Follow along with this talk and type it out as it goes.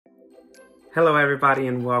Hello everybody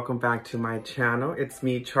and welcome back to my channel. It's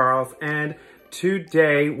me, Charles, and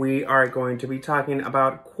today we are going to be talking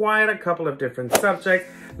about quite a couple of different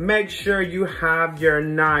subjects. Make sure you have your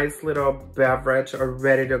nice little beverage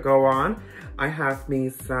ready to go on. I have me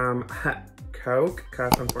some Coke,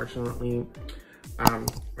 because unfortunately,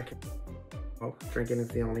 drinking is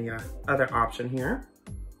the only other option here.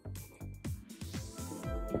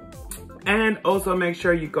 And also make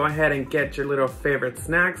sure you go ahead and get your little favorite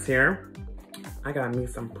snacks here. I got me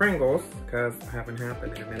some Pringles because I haven't had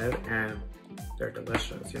them in a minute and they're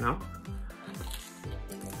delicious, you know?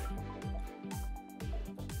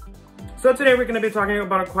 So today we're going to be talking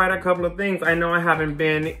about quite a couple of things. I know I haven't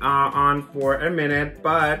been on for a minute,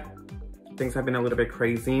 but things have been a little bit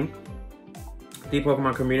crazy. The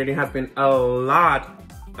Pokemon community has been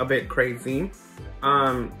a bit crazy.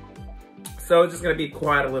 So it's just going to be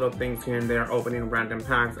quite a little things here and there, opening random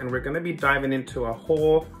packs, and we're going to be diving into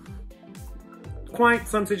quite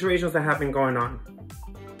some situations that have been going on,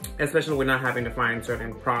 especially with not having to find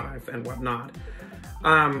certain products and whatnot.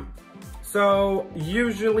 So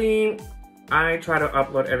usually I try to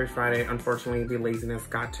upload every Friday. Unfortunately, the laziness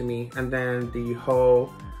got to me, and then the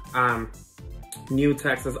whole New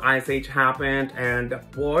Texas Ice Age happened, and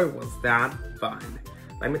boy was that fun.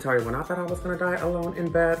 Let me tell you, when I thought I was gonna die alone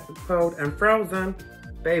in bed, cold and frozen,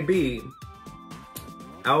 baby,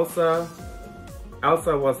 Elsa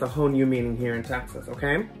was the whole new meaning here in Texas,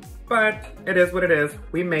 okay? But it is what it is.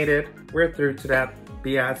 We made it. We're through to that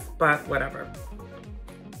BS, but whatever.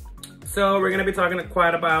 So we're gonna be talking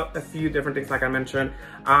quite about a few different things, like I mentioned.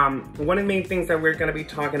 One of the main things that we're gonna be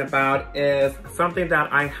talking about is something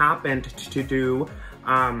that I happened to do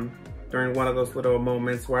during one of those little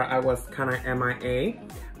moments where I was kind of MIA.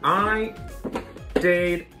 I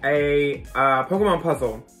did a Pokemon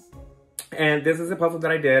puzzle. And this is a puzzle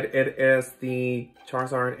that I did. It is the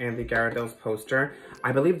CharlesZard and the Gyarados poster.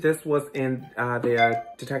 I believe this was in the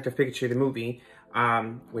Detective Pikachu, the movie,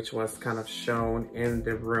 which was kind of shown in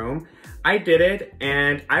the room. I did it,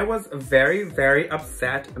 and I was very, very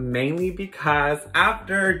upset, mainly because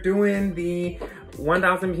after doing the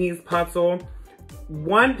 1,000 piece puzzle,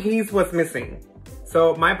 one piece was missing.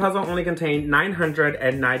 So my puzzle only contained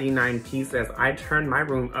 999 pieces. I turned my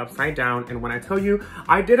room upside down, and when I tell you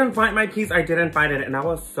I didn't find my piece, I didn't find it, and I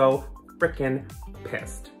was so freaking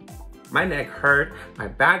pissed. My neck hurt, my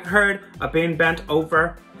back hurt, I've been bent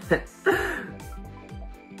over.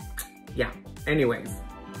 Yeah, anyways.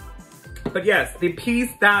 But yes, the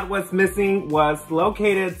piece that was missing was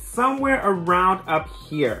located somewhere around up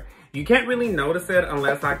here. You can't really notice it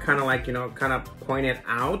unless I kind of like, you know, kind of point it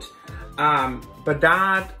out. But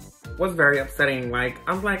that was very upsetting. Like,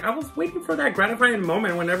 I was waiting for that gratifying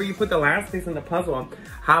moment whenever you put the last piece in the puzzle.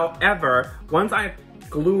 However, once I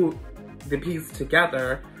glue the piece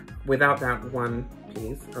together without that one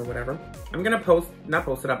piece or whatever, I'm gonna not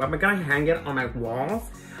post it up, I'm gonna hang it on my walls.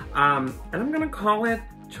 And I'm gonna call it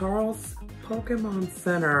Charles Pokemon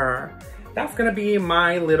Center. That's gonna be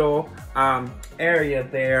my little area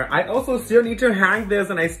there. I also still need to hang this,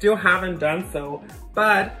 and I still haven't done so,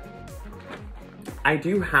 but I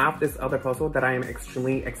do have this other puzzle that I am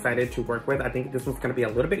extremely excited to work with. I think this one's gonna be a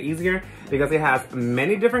little bit easier because it has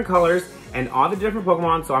many different colors and all the different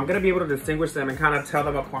Pokemon, so I'm gonna be able to distinguish them and kind of tell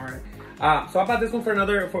them apart. So I bought this one for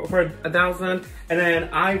for 1,000, and then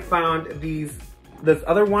I found this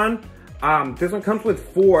other one. This one comes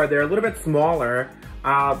with 4. They're a little bit smaller.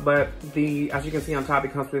 But as you can see on top,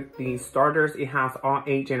 it comes with the starters. It has all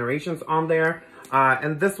 8 generations on there.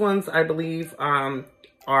 And this one's, I believe,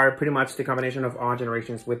 are pretty much the combination of all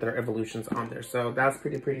generations with their evolutions on there. So that's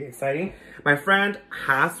pretty exciting. My friend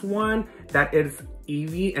has one that is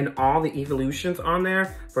Eevee and all the evolutions on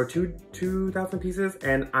there for 2,000 pieces.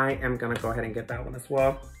 And I am gonna go ahead and get that one as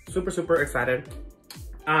well. Super excited.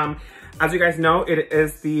 As you guys know, it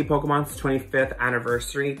is the Pokemon's 25th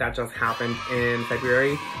anniversary that just happened in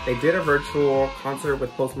February. They did a virtual concert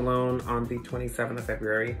with Post Malone on the 27th of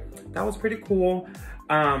February. That was pretty cool.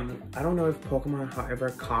 I don't know if Pokemon, however,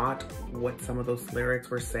 caught what some of those lyrics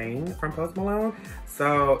were saying from Post Malone.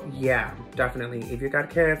 So yeah, definitely. If you got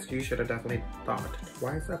kids, you should have definitely thought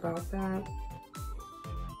twice about that.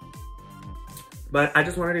 But I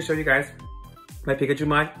just wanted to show you guys my Pikachu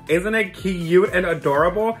mug. Isn't it cute and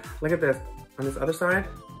adorable? Look at this. On this other side.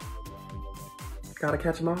 Gotta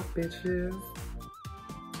catch them all, bitches.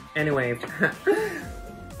 Anyways.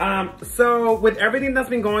 So with everything that's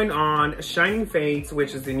been going on, Shining Fates,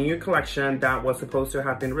 which is the new collection that was supposed to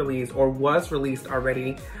have been released or was released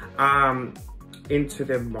already into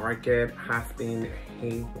the market, has been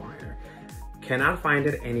haywire. Cannot find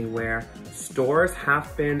it anywhere. Stores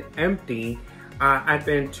have been empty. I've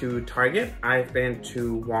been to Target, I've been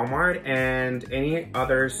to Walmart, and any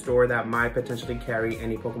other store that might potentially carry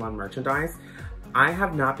any Pokemon merchandise. I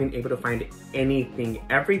have not been able to find anything.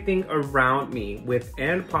 Everything around me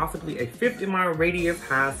within possibly a 50-mile radius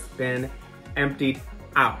has been emptied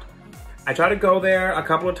out. I try to go there a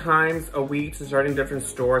couple of times a week to certain different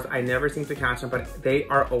stores. I never seem to catch them, but they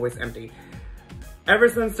are always empty. Ever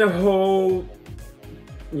since the whole,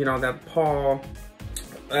 you know, that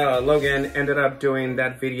Logan ended up doing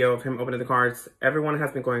that video of him opening the cards, everyone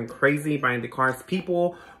has been going crazy buying the cards.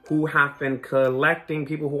 People who have been collecting,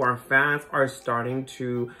 people who are fans are starting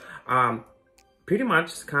to pretty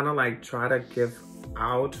much kind of like try to give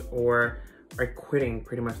out or are quitting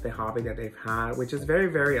pretty much the hobby that they've had, which is very,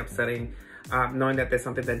 very upsetting, knowing that there's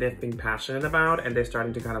something that they've been passionate about and they're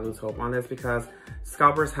starting to kind of lose hope on this, because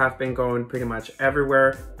scalpers have been going pretty much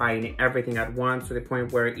everywhere, buying everything at once, to the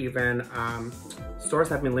point where even stores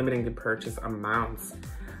have been limiting the purchase amounts.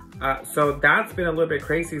 So that's been a little bit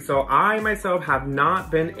crazy. So I myself have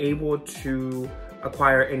not been able to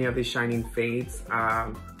acquire any of these Shining Fates.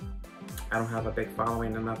 I don't have a big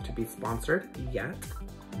following enough to be sponsored yet.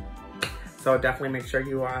 So definitely make sure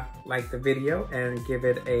you like the video and give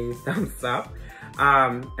it a thumbs up.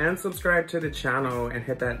 And subscribe to the channel and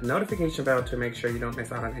hit that notification bell to make sure you don't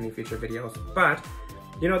miss out on any future videos. But,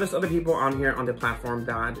 you know, there's other people on here on the platform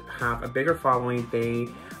that have a bigger following. They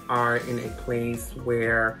are in a place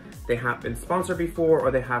where they have been sponsored before, or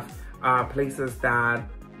they have places that,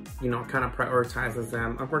 you know, kind of prioritizes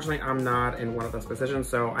them. Unfortunately, I'm not in one of those positions,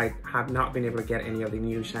 so I have not been able to get any of the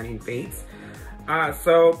new Shining Fates.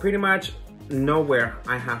 So pretty much nowhere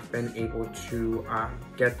I have been able to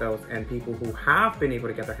get those, and people who have been able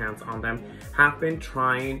to get their hands on them have been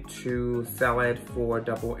trying to sell it for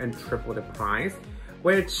double and triple the price,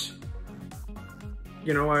 which,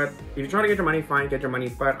 you know what, if you're trying to get your money, fine, get your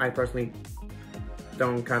money, but I personally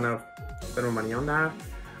don't kind of spend my money on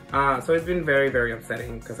that. So it's been very, very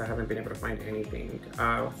upsetting because I haven't been able to find anything.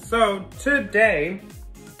 So today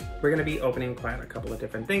we're gonna be opening quite a couple of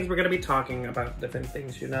different things. We're gonna be talking about different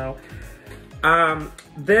things, you know.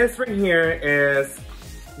 This right here is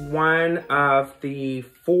one of the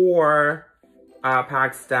 4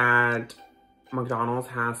 packs that McDonald's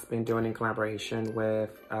has been doing in collaboration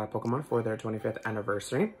with Pokemon for their 25th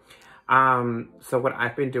anniversary. So what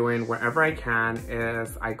I've been doing wherever I can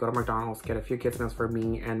is I go to McDonald's, get a few kids meals for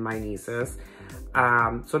me and my nieces.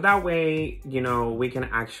 So that way, you know, we can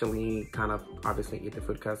actually kind of obviously eat the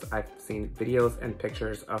food, because I've seen videos and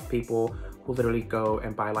pictures of people who literally go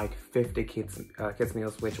and buy like 50 kids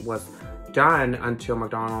meals, which was done until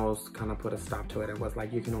McDonald's kind of put a stop to it and was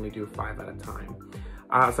like, you can only do 5 at a time.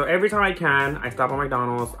 So every time I can, I stop at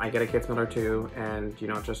McDonald's, I get a kids meal or 2, and, you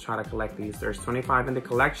know, just try to collect these. There's 25 in the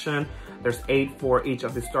collection. There's 8 for each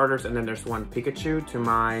of the starters, and then there's 1 Pikachu. To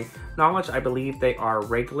my knowledge, I believe they are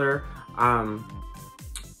regular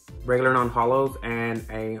non-holos and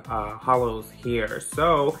a holos here.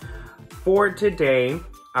 So for today,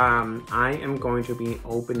 I am going to be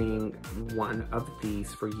opening one of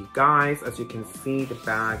these for you guys. As you can see, the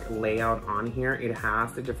bag layout on here, it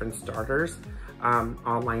has the different starters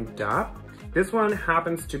all lined up. This one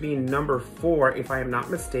happens to be number 4, if I am not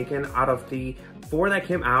mistaken. Out of the 4 that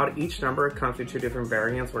came out, each number comes with 2 different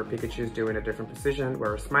variants where Pikachu is doing a different position,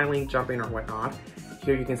 where smiling, jumping, or whatnot.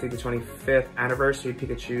 Here you can see the 25th anniversary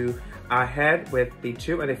Pikachu head with the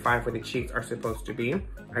 2 and the 5 where the cheeks are supposed to be.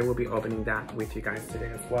 I will be opening that with you guys today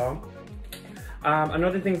as well.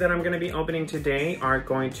 Another thing that I'm going to be opening today are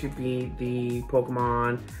going to be the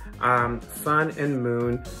Pokemon Sun and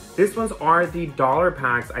Moon. These ones are the dollar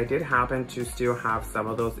packs. I did happen to still have some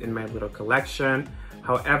of those in my little collection.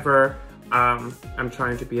 However, I'm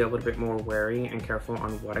trying to be a little bit more wary and careful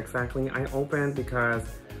on what exactly I open, because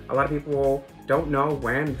a lot of people don't know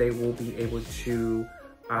when they will be able to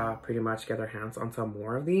pretty much get their hands on some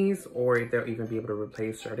more of these, or if they'll even be able to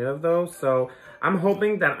replace certain of those. So I'm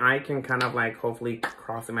hoping that I can kind of like, hopefully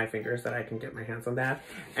crossing my fingers that I can get my hands on that.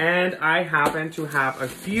 And I happen to have a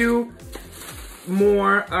few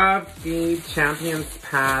more of the Champions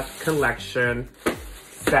Path collection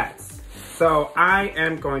sets. So I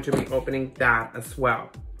am going to be opening that as well.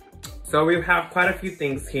 So we have quite a few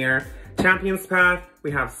things here. Champions Path,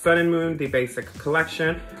 we have Sun and Moon, the basic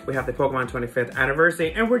collection. We have the Pokemon 25th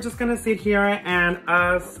anniversary, and we're just gonna sit here and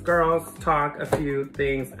us girls talk a few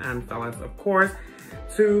things, and fellas, of course,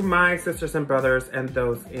 to my sisters and brothers and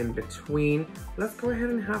those in between. Let's go ahead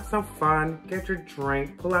and have some fun, get your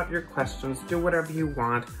drink, pull out your questions, do whatever you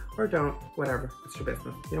want, or don't, whatever, it's your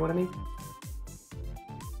business, you know what I mean?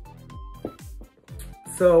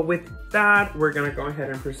 So with that, we're gonna go ahead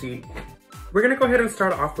and proceed we're gonna go ahead and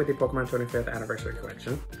start off with the Pokemon 25th Anniversary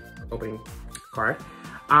Collection opening card.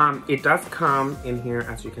 It does come in here,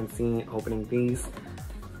 as you can see, opening these.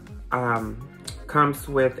 Comes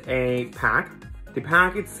with a pack. The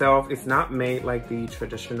pack itself is not made like the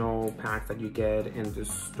traditional packs that you get in the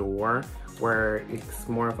store, where it's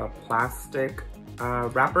more of a plastic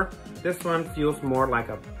wrapper. This one feels more like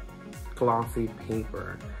a glossy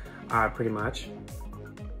paper, pretty much.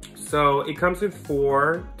 So it comes with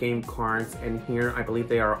 4 game cards, and here I believe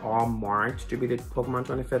they are all marked to be the Pokemon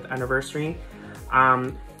 25th Anniversary.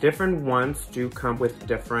 Different ones do come with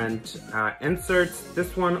different inserts.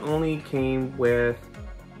 This one only came with,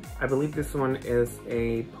 I believe this one is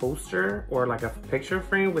a poster or like a picture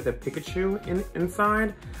frame with a Pikachu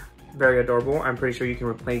inside. Very adorable. I'm pretty sure you can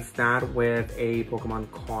replace that with a Pokemon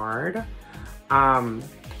card.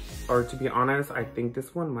 Or to be honest, I think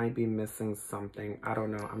this one might be missing something. I don't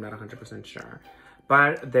know, I'm not 100% sure.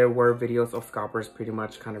 But there were videos of scalpers pretty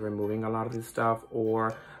much kind of removing a lot of this stuff,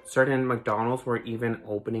 or certain McDonald's were even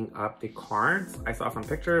opening up the cards. I saw some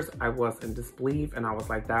pictures, I was in disbelief, and I was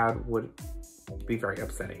like, that would be very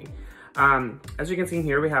upsetting. As you can see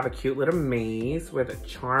here, we have a cute little maze with a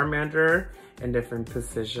Charmander in different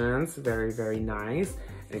positions. Very, very nice.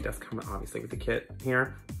 And it does come obviously with the kit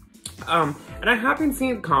here. And I have been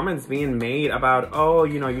seeing comments being made about, oh,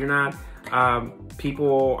 you know, you're not,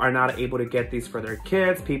 people are not able to get these for their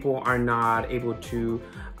kids. People are not able to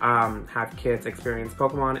have kids experience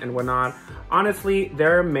Pokemon and whatnot. Honestly,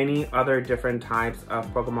 there are many other different types of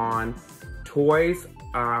Pokemon toys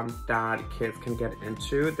that kids can get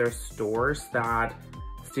into. There's stores that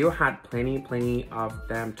still had plenty of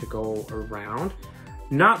them to go around.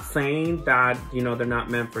 Not saying that, you know, they're not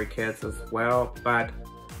meant for kids as well, but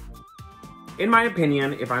in my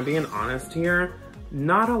opinion, if I'm being honest here,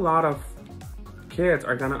 not a lot of kids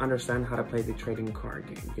are gonna understand how to play the trading card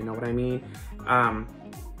game. You know what I mean?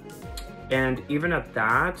 And even at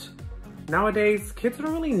that, nowadays, kids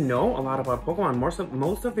don't really know a lot about Pokemon. Most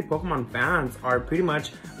of the Pokemon fans are pretty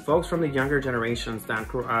much folks from the younger generations that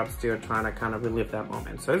grew up still trying to kind of relive that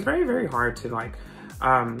moment. So it's very, very hard to like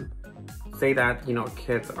say that, you know,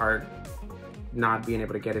 kids are not being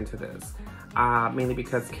able to get into this. Mainly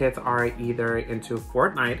because kids are either into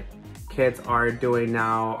Fortnite, kids are doing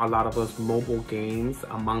now a lot of those mobile games,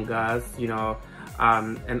 Among Us, you know,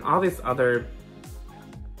 and all these other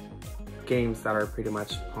games that are pretty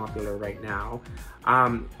much popular right now.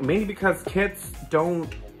 Mainly because kids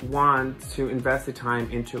don't want to invest the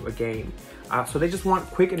time into a game. So they just want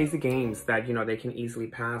quick and easy games that, you know, they can easily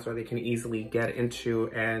pass or they can easily get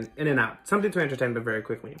into and in and out. Something to entertain them very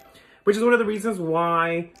quickly. Which is one of the reasons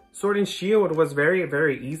why Sword and Shield was very,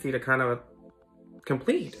 very easy to kind of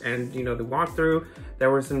complete. And, you know, the walkthrough, there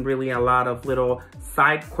wasn't really a lot of little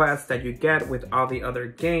side quests that you get with all the other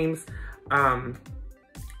games.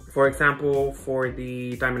 For example, for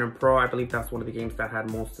the Diamond and Pearl, I believe that's one of the games that had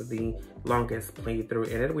most of the longest playthrough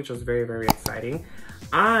in it, which was very, very exciting.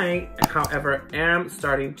 I, however, am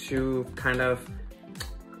starting to kind of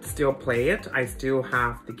still play it. I still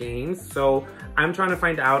have the games, so I'm trying to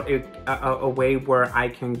find out a way where I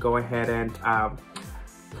can go ahead and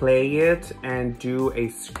play it and do a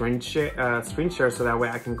screen share so that way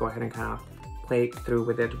I can go ahead and kind of play through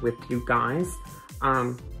with it with you guys.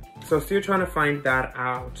 So still trying to find that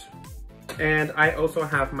out. And I also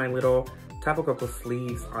have my little Tapu Koko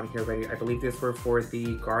sleeves on here ready. I believe these were for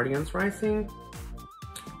the Guardians Rising.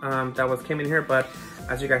 That came in here, but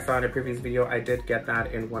as you guys saw in a previous video, I did get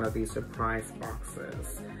that in one of these surprise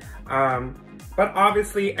boxes. But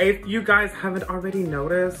obviously, if you guys haven't already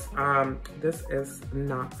noticed, this is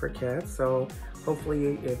not for kids. So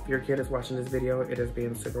hopefully, if your kid is watching this video, it is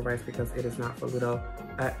being supervised because it is not for little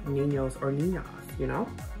niños or niñas, you know?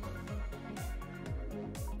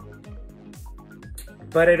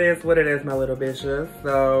 But it is what it is, my little bitches.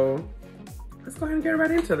 So let's go ahead and get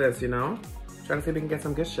right into this, you know? Trying to see if we can get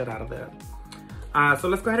some good shit out of it. So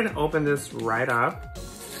let's go ahead and open this right up.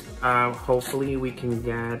 Hopefully we can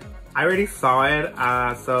get, I already saw it.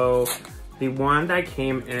 So the one that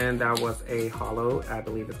came in that was a holo, I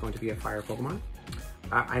believe it's going to be a fire Pokemon.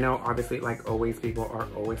 I know obviously, like always, people are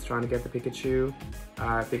always trying to get the Pikachu.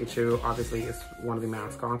 Pikachu obviously is one of the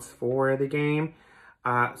mascots for the game.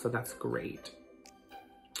 So that's great.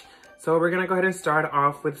 So we're gonna go ahead and start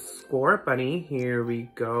off with Scorbunny. Here we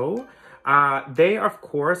go. They, of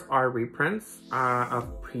course, are reprints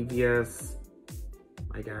of previous,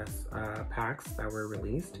 I guess, packs that were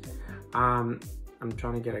released. I'm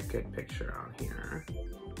trying to get a good picture on here.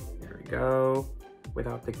 There we go.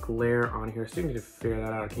 Without the glare on here. Still need to figure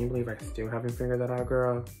that out. Can you believe I still haven't figured that out,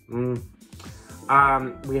 girl?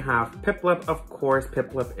 We have Piplup, of course.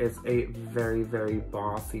 Piplup is a very, very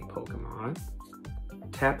bossy Pokemon.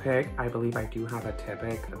 Tepig, I believe I do have a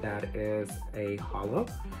Tepig that is a holo.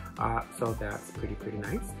 So that's pretty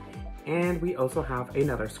nice. And we also have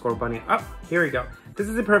another Scorbunny. Oh, here we go. This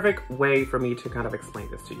is a perfect way for me to kind of explain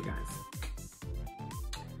this to you guys.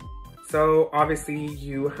 So obviously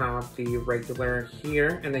you have the regular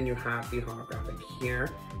here, and then you have the holographic here.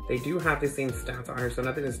 They do have the same stats on here, so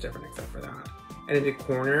nothing is different except for that. And in the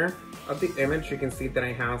corner of the image, you can see that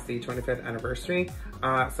I have the 25th anniversary.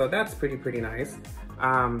 So that's pretty nice.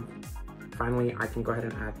 Finally, I can go ahead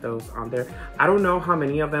and add those on there. I don't know how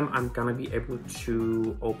many of them I'm gonna be able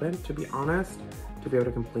to open, to be honest, to be able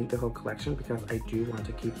to complete the whole collection, because I do want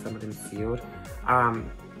to keep some of them sealed.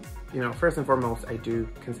 You know, first and foremost, I do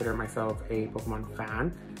consider myself a Pokemon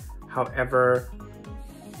fan. However,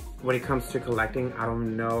 when it comes to collecting, I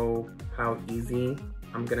don't know how easy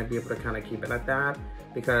I'm gonna be able to kind of keep it at that,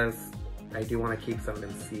 because I do want to keep some of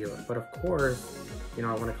them sealed. But of course, you know,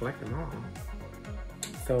 I want to collect them all.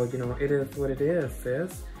 So, you know, it is what it is,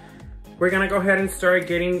 sis. We're gonna go ahead and start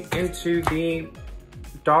getting into the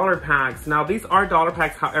dollar packs. Now, these are dollar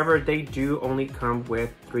packs, however, they do only come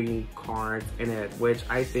with 3 cards in it, which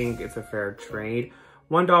I think is a fair trade.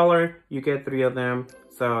 $1, you get 3 of them,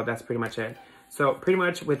 so that's pretty much it. So pretty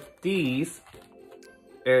much with these,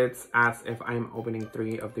 it's as if I'm opening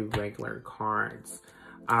 3 of the regular cards.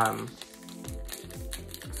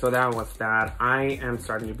 So that was that. I am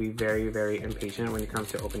starting to be very impatient when it comes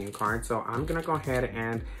to opening cards. So I'm gonna go ahead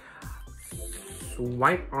and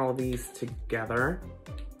swipe all these together.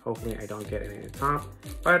 Hopefully I don't get any at the top,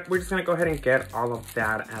 but we're just gonna go ahead and get all of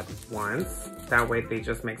that at once. That way it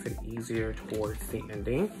just makes it easier towards the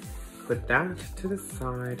ending. Put that to the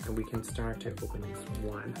side and we can start to open these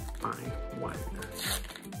one by one.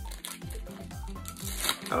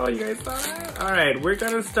 Oh, you guys saw that? All right, we're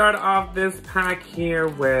gonna start off this pack here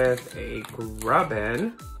with a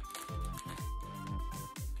Grubbin.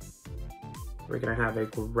 We're gonna have a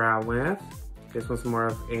Growlithe. This one's more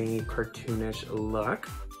of a cartoonish look.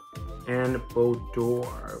 And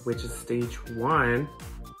Bodor, which is stage 1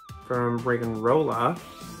 from Roggenrola.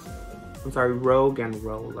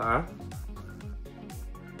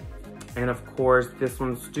 And of course, this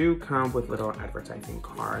ones do come with little advertising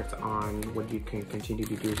cards on what you can continue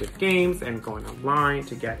to do with games and going online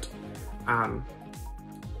to get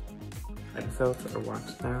episodes or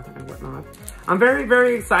watch that and whatnot. I'm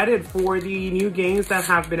very excited for the new games that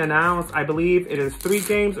have been announced. I believe it is 3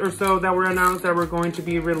 games or so that were announced that were going to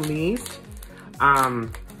be released.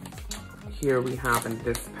 Here we have in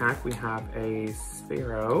this pack, we have a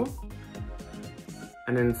Sparrow,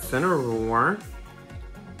 an Incineroar,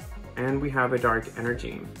 and we have a Dark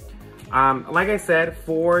Energy. Like I said,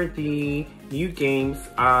 for the new games,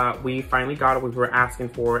 we finally got what we were asking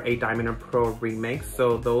for, a Diamond and Pearl remake.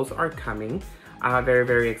 So those are coming.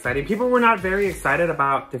 Very excited. People were not very excited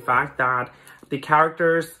about the fact that the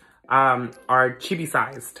characters are chibi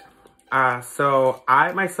sized. So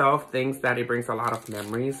I myself think that it brings a lot of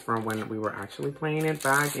memories from when we were actually playing it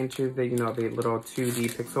back into the, you know, the little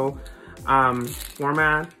 2D pixel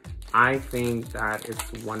format. I think that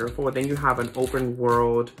it's wonderful. Then you have an open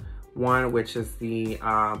world one, which is the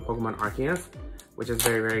Pokemon Arceus, which is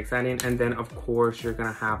very exciting. And then of course you're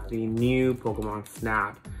gonna have the new Pokemon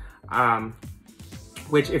Snap,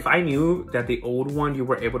 which if I knew that the old one you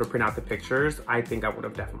were able to print out the pictures, I think I would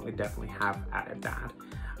have definitely have added that.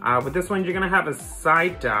 With this one, you're gonna have a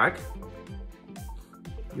Psyduck.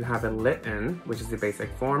 You have a Litten, which is the basic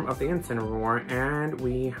form of the Incineroar, and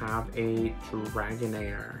we have a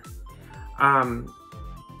Dragonair.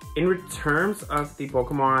 In terms of the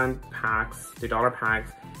Pokemon packs, the dollar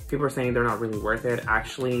packs, people are saying they're not really worth it.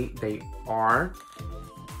 Actually, they are,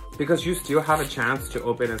 because you still have a chance to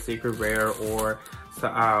open a secret rare or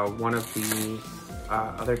one of the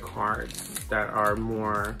other cards that are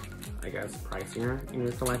more, I guess, pricier in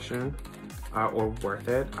your collection, or worth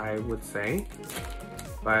it, I would say.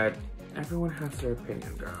 But everyone has their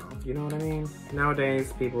opinion, girl. You know what I mean?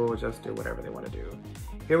 Nowadays, people will just do whatever they want to do.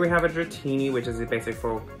 Here we have a Dratini, which is the basic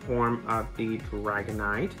form of the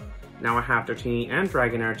Dragonite. Now I have Dratini and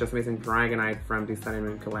Dragonair, just missing Dragonite from the Sun and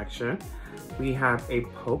Moon collection. We have a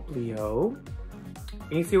Poplio.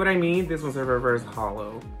 And you see what I mean? This one's a reverse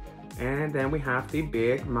holo. And then we have the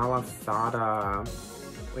big Malasada,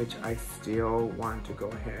 which I still want to go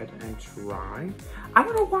ahead and try. I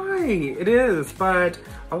don't know why it is, but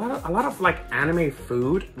a lot of like anime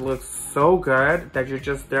food looks so good that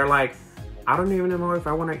they're like, I don't even know if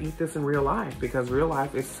I want to eat this in real life, because real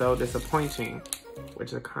life is so disappointing,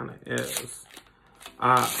 which it kind of is.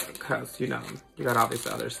 Because, you know, you got all this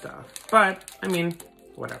other stuff. But, I mean,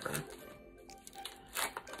 whatever.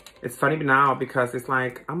 It's funny now because it's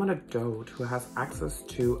like, I'm an adult who has access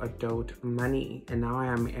to adult money. And now I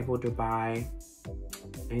am able to buy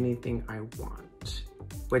anything I want.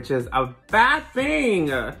 Which is a bad thing.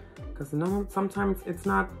 Because sometimes it's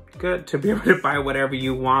not good to be able to buy whatever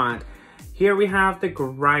you want. Here we have the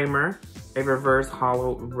Grimer, a reverse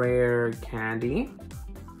hollow rare candy.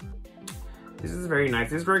 This is very nice.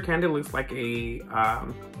 This rare candy looks like a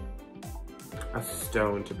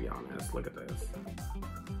stone, to be honest. Look at this.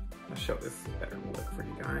 I'll show this better look for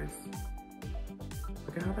you guys.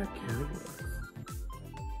 Look at how that candy looks.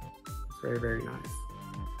 It's very, very nice.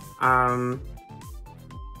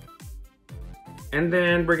 And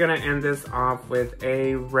then we're gonna end this off with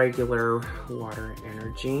a regular water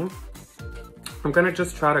energy. I'm gonna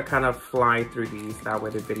just try to kind of fly through these. That way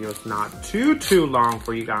the video is not too long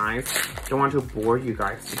for you guys. Don't want to bore you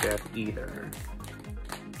guys to death either.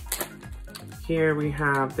 Here we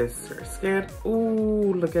have this skid.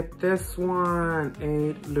 Ooh, look at this one.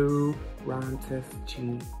 A Lurantis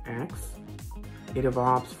GX. It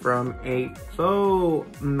evolves from a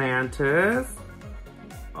faux mantis.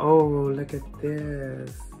 Oh, look at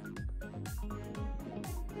this.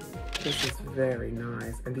 This is very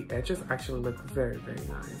nice. And the edges actually look very, very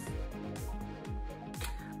nice.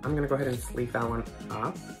 I'm gonna go ahead and sleeve that one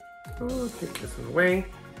up. Oh, take this one away.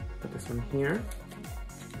 Put this one here.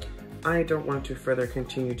 I don't want to further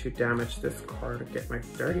continue to damage this card or get my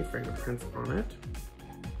dirty fingerprints on it.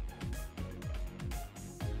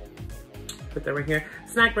 Put that right here.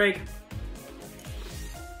 Snack break.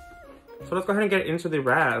 So let's go ahead and get into the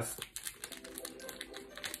rest.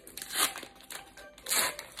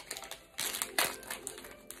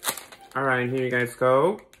 All right, here you guys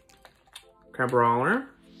go. Cabrawler.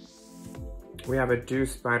 We have a Dew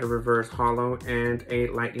Spider reverse hollow and a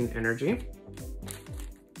lightning energy.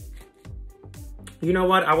 You know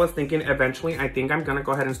what? I was thinking eventually, I think I'm gonna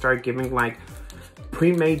go ahead and start giving like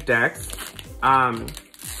pre-made decks.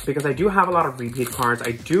 Because I do have a lot of repeat cards.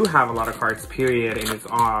 I do have a lot of cards, period, and it's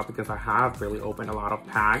all because I have really opened a lot of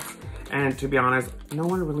packs. And to be honest, no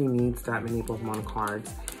one really needs that many Pokemon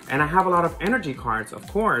cards. And I have a lot of energy cards, of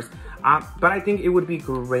course. But I think it would be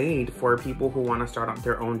great for people who want to start up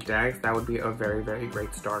their own decks. That would be a very, very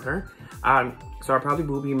great starter. So I probably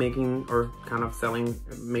will be making or kind of selling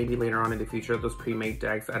maybe later on in the future those pre-made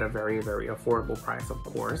decks at a very, very affordable price, of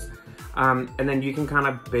course. And then you can kind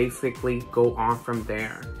of basically go on from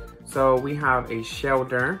there. So we have a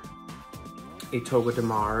Shelter, a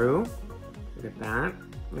Togedemaru. Look at that.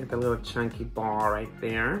 Look at the little chunky ball right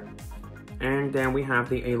there. And then we have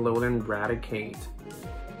the Alolan Raticate.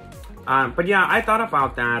 But yeah, I thought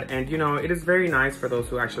about that, and you know, it is very nice for those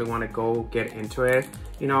who actually want to go get into it.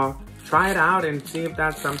 You know, try it out and see if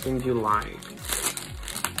that's something you like.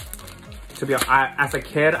 To be honest, as a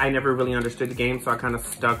kid, I never really understood the game, so I kind of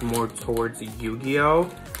stuck more towards Yu-Gi-Oh!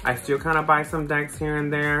 I still kind of buy some decks here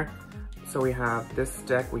and there. So we have this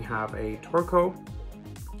deck, we have a Torkoal,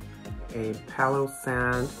 a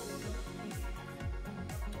Palossand,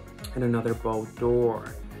 and another Boldore.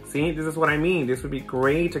 See, this is what I mean. This would be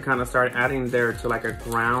great to kind of start adding there to like a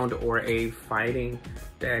ground or a fighting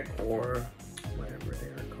deck or whatever they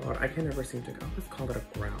are called. I can never seem to always call it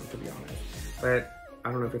a ground, to be honest. But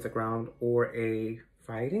I don't know if it's a ground or a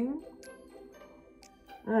fighting.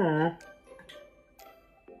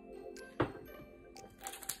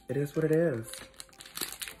 It is what it is.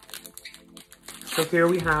 So here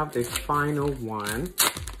we have the final one.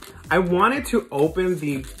 I wanted to open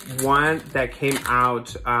the one that came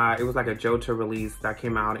out, it was like a Johto release that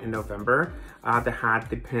came out in November that had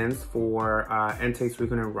the pins for Entei,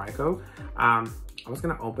 Suicune, and Raikou. I was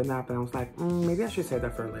gonna open that, but I was like, maybe I should save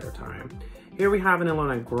that for a later time. Here we have an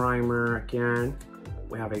Alolan Grimer again.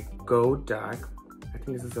 We have a Golduck. I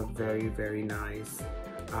think this is a very, very nice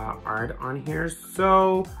art on here.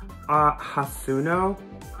 So, Hasuno,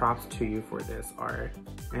 props to you for this art.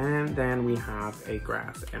 And then we have a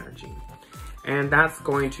Grass Energy. And that's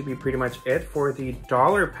going to be pretty much it for the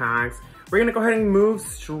dollar packs. We're gonna go ahead and move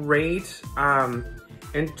straight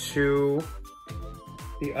into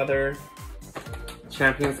the other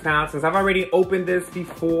Champions packs. Since I've already opened this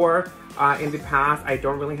before in the past, I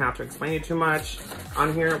don't really have to explain it too much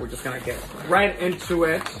on here. We're just gonna get right into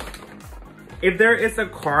it. If there is a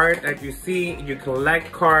card that you see, you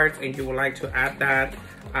collect cards and you would like to add that,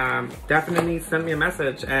 definitely send me a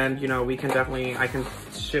message, and you know, we can definitely, I can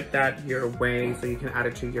ship that your way so you can add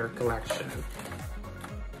it to your collection.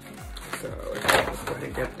 So let's go ahead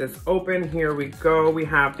and get this open. Here we go. We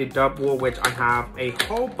have the Dubwool, which I have a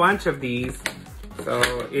whole bunch of these.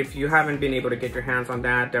 So if you haven't been able to get your hands on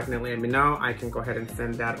that, definitely let me know. I can go ahead and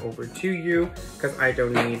send that over to you because I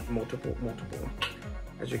don't need multiple.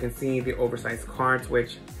 As you can see, the oversized cards,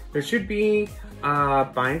 which there should be a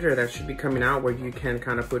binder that should be coming out where you can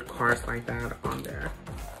kind of put cards like that on there.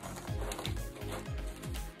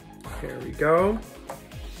 Here we go.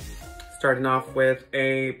 Starting off with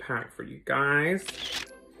a pack for you guys.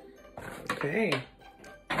 Okay.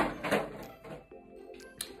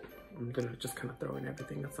 I'm gonna just kind of throw in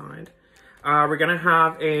everything aside. We're gonna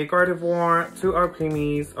have a Gardevoir, 2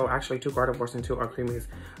 Alchremies. Oh, actually 2 Gardevoirs and 2 Alchremies.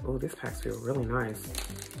 Oh, these packs feel really nice.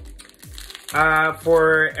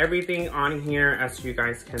 For everything on here, as you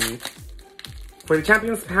guys can, for the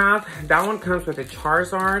Champion's Path, that one comes with a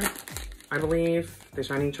CharlesZard, I believe, the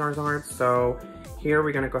shiny CharlesZard. So here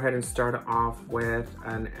we're gonna go ahead and start off with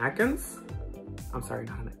an Ekans. I'm sorry,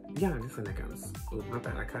 not an, yeah, it's an Ekans. Oh, my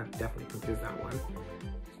bad, I could definitely confuse that one.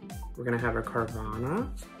 We're gonna have a Carvana,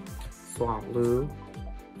 Swablu,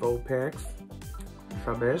 Vulpix,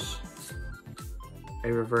 Trubbish,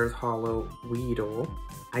 a reverse hollow Weedle.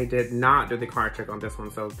 I did not do the card trick on this one,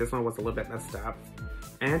 so this one was a little bit messed up.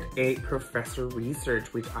 And a Professor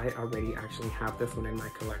Research, which I already actually have this one in my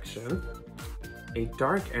collection. A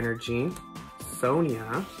Dark Energy,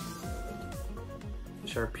 Sonia,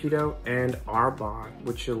 Sharpedo, and Arbok.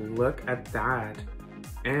 Would you look at that?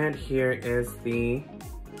 And here is the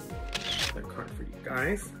card for you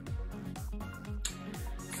guys.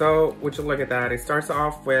 So, would you look at that? It starts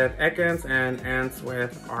off with Ekans and ends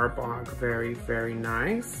with Arbok. Very, very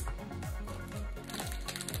nice.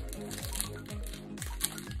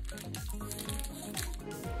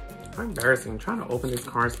 How embarrassing. I'm trying to open these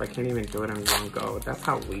cards, but I can't even do it in one go. That's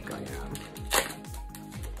how weak I am.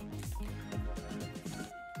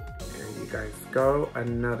 There you guys go.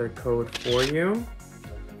 Another code for you.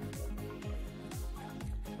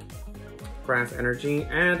 Grass Energy,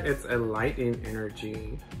 and it's a Lightning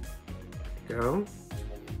Energy. Go.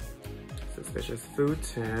 Suspicious Food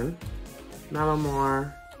Tin,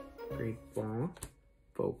 Malamar, Great Ball,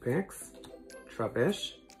 Vulpix,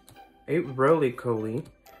 Trubbish, a Roly-Poly,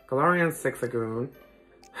 Galarian Sixagoon.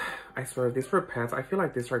 I swear, if these were pets, I feel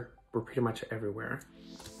like these were pretty much everywhere.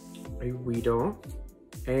 A Weedle,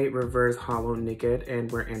 a Reverse Hollow Nickit,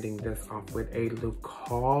 and we're ending this off with a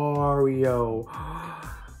Lucario.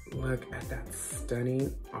 Look at that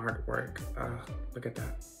stunning artwork. Look at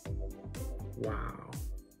that. Wow.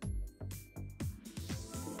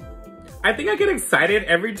 I think I get excited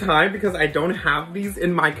every time because I don't have these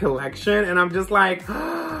in my collection, and I'm just like,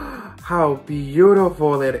 how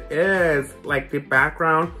beautiful it is. Like the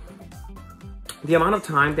background, the amount of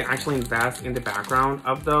time they actually invest in the background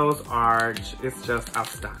of those it's just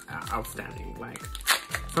outstanding. Like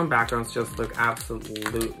some backgrounds just look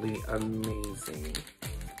absolutely amazing.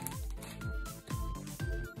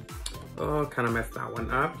 Oh, kind of messed that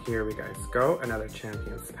one up. Here we guys go. Another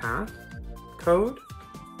Champion's Path code.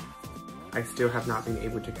 I still have not been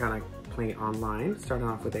able to kind of play online. Starting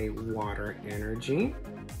off with a Water Energy.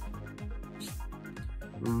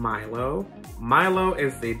 Milo. Milo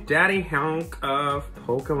is the daddy hunk of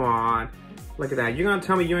Pokemon. Look at that. You're gonna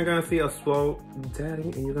tell me you ain't gonna see a swole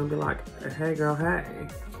daddy and you're gonna be like, hey girl, hey.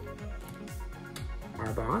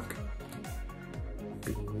 Arbok.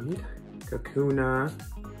 Bead. Kakuna.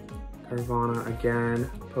 Carvana again,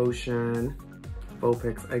 Potion,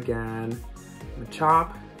 Vulpix again,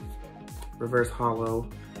 Machop, Reverse Hollow,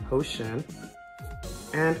 Potion,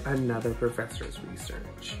 and another Professor's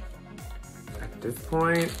Research. At this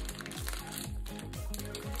point,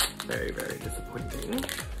 very, very disappointing.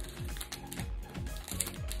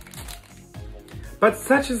 But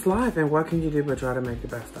such is life, and what can you do but try to make the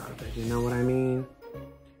best out of it? You know what I mean?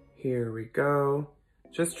 Here we go.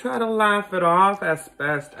 Just try to laugh it off as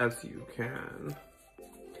best as you can.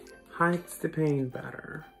 Hides the pain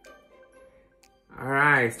better.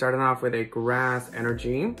 Alright, starting off with a Grass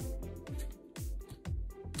Energy.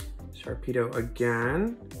 Sharpedo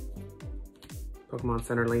again. Pokemon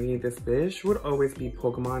Center Lady, this bitch would always be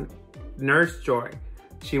Pokemon Nurse Joy.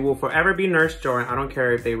 She will forever be Nurse Joy. I don't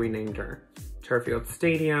care if they renamed her. Turffield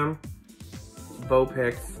Stadium.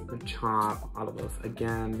 Vulpix, Machop, all of those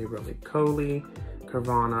again. The Roly-Poly.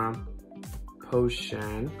 Carvana,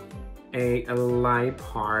 Potion, a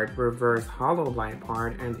Liepard, Reverse Hollow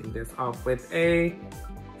Liepard, ending this off with a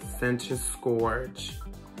Sensuous Scourge.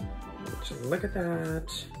 Look at that.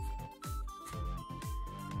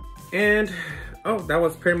 And, oh, that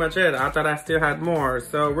was pretty much it. I thought I still had more.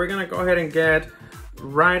 So we're gonna go ahead and get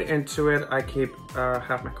right into it. I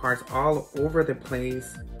have my cards all over the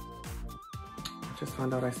place. Just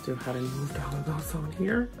found out I still hadn't moved all of those on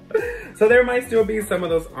here. So there might still be some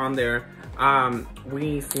of those on there.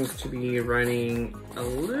 We seems to be running a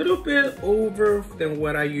little bit over than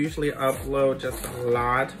what I usually upload, just a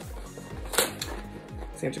lot.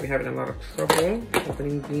 Seem to be having a lot of trouble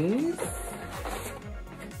opening these.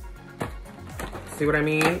 See what I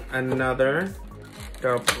mean? Another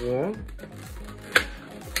double.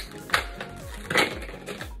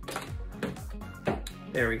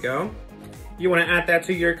 There we go. You want to add that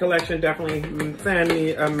to your collection, definitely send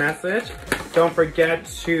me a message. Don't forget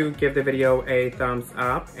to give the video a thumbs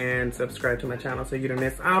up and subscribe to my channel so you don't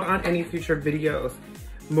miss out on any future videos.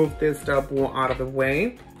 Move this double out of the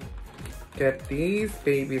way. Get these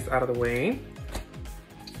babies out of the way.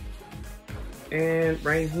 And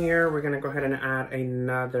right here, we're gonna go ahead and add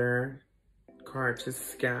another card to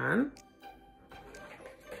scan.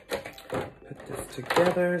 Put this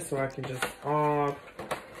together so I can just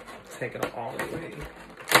take it all the way.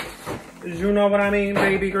 You know what I mean,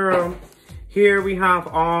 baby girl? Here we have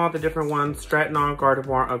all the different ones. Stretnon,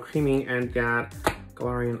 Gardevoir, Creamy, and that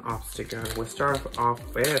Galarian Obstacle. We'll start off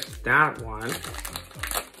with that one.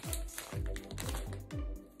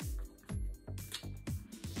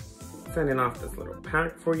 Sending off this little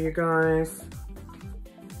pack for you guys.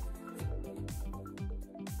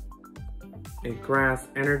 A Grass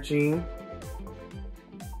Energy.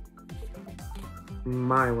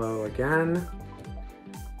 Milo again.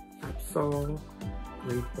 Absol.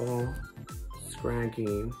 Great Ball.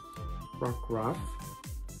 Scraggy. Rockruff.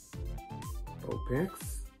 Vulpix.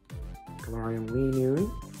 Galarian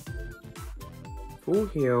Linoon. Full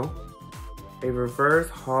Heal. A Reverse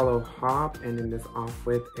Hollow Hop, ending this off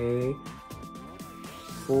with a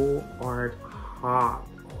Full Art Hop.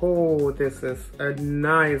 Oh, this is a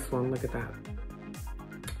nice one. Look at that.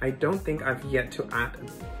 I don't think I've yet to add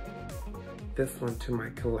this one to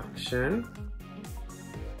my collection.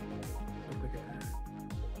 Look at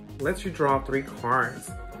that. Lets you draw 3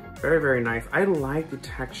 cards. Very, very nice. I like the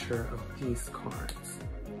texture of these cards.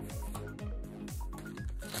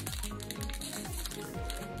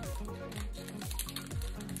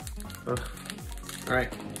 Ugh. All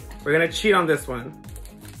right, we're gonna cheat on this one.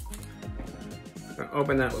 I'm gonna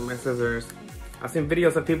open that with my scissors. I've seen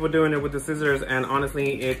videos of people doing it with the scissors, and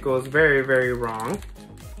honestly, it goes very, very wrong.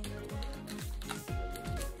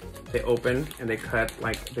 They open and they cut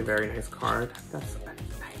like the very nice card. That's a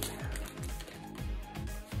nightmare.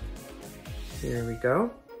 Here we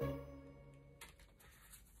go.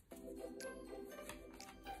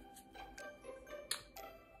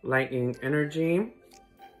 Lightning Energy.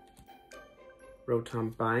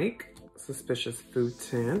 Rotom Bike, Suspicious Food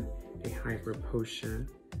Tin, a Hyper Potion,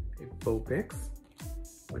 a Vulpix,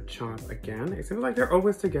 a Chomp again. It seems like they're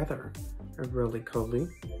always together. A Roly-Poly,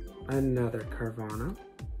 another Carvana,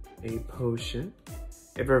 a Potion,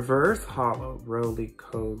 a Reverse Hollow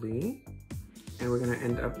Roly-Poly, and we're gonna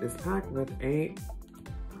end up this pack with a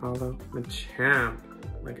Hollow Machamp.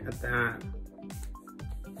 Look at that.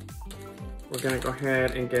 We're gonna go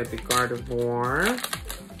ahead and get the Gardevoir.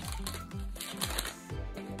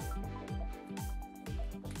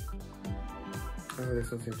 Oh,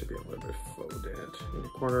 this one seems to be a little bit folded in the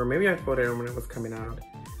corner. Maybe I folded it when it was coming out.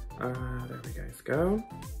 There we guys go.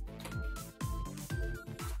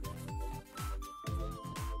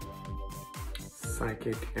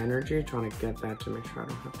 Psychic Energy, trying to get that to make sure I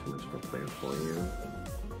don't have too much of a player for you.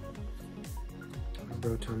 A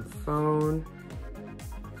Rotom Phone,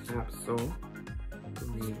 Absol,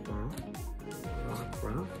 Greedball,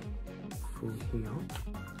 Rockruff, Full Heal,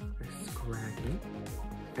 a Scraggy,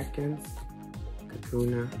 Ekans,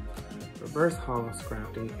 Kakuna, Reverse Hollow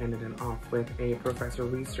Scrafty, ended it off with a Professor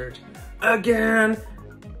Research again.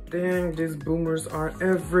 Dang, these boomers are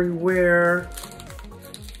everywhere.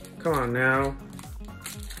 Come on now.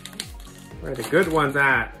 Where are the good ones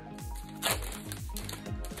at?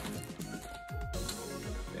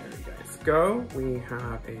 There you guys go. We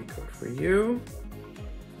have a code for you.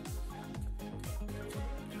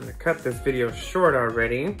 Trying to cut this video short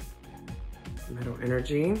already. Metal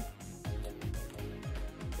Energy.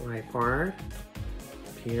 Liepard,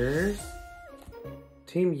 Piers,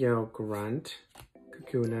 Team Yo Grunt,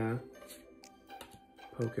 Kakuna,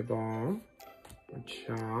 Pokeball,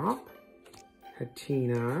 Chop,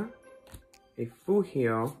 Hatina, a Full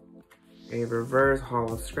Heal, a Reverse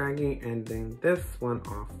Hollow Scraggy, ending this one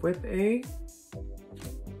off with a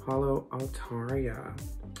Hollow Altaria.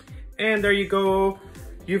 And there you go.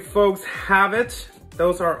 You folks have it.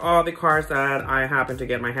 Those are all the cards that I happen to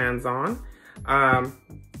get my hands on.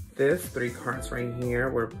 these 3 cards right here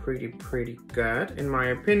were pretty good. In my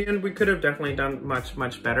opinion, we could have definitely done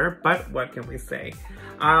much better, but what can we say?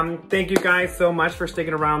 Thank you guys so much for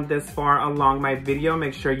sticking around this far along my video.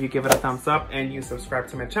 Make sure you give it a thumbs up and you subscribe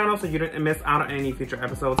to my channel so you don't miss out on any future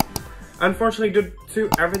episodes. Unfortunately, due to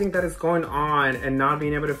everything that is going on and not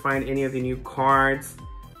being able to find any of the new cards,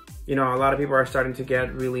 you know, a lot of people are starting to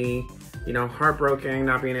get really, you know, heartbroken,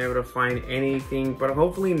 not being able to find anything. But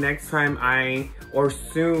hopefully next time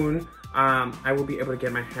soon, I will be able to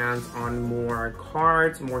get my hands on more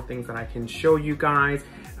cards, more things that I can show you guys.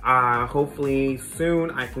 Hopefully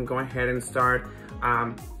soon I can go ahead and start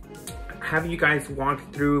having you guys walk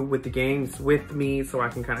through with the games with me so I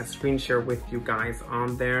can kind of screen share with you guys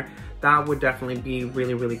on there. That would definitely be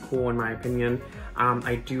really cool in my opinion.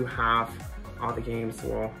 I do have all the games,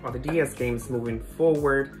 well, all the DS games moving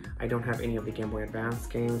forward. I don't have any of the Game Boy Advance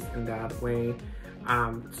games in that way.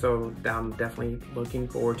 So I'm definitely looking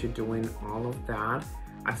forward to doing all of that.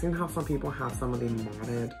 I've seen how some people have some of the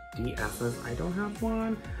modded DSs. I don't have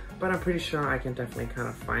one, but I'm pretty sure I can definitely kind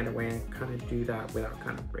of find a way and kind of do that without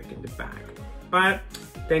kind of breaking the bank. But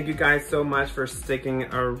thank you guys so much for sticking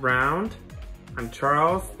around. I'm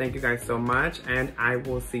Charles. Thank you guys so much, and I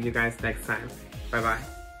will see you guys next time.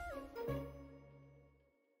 Bye-bye.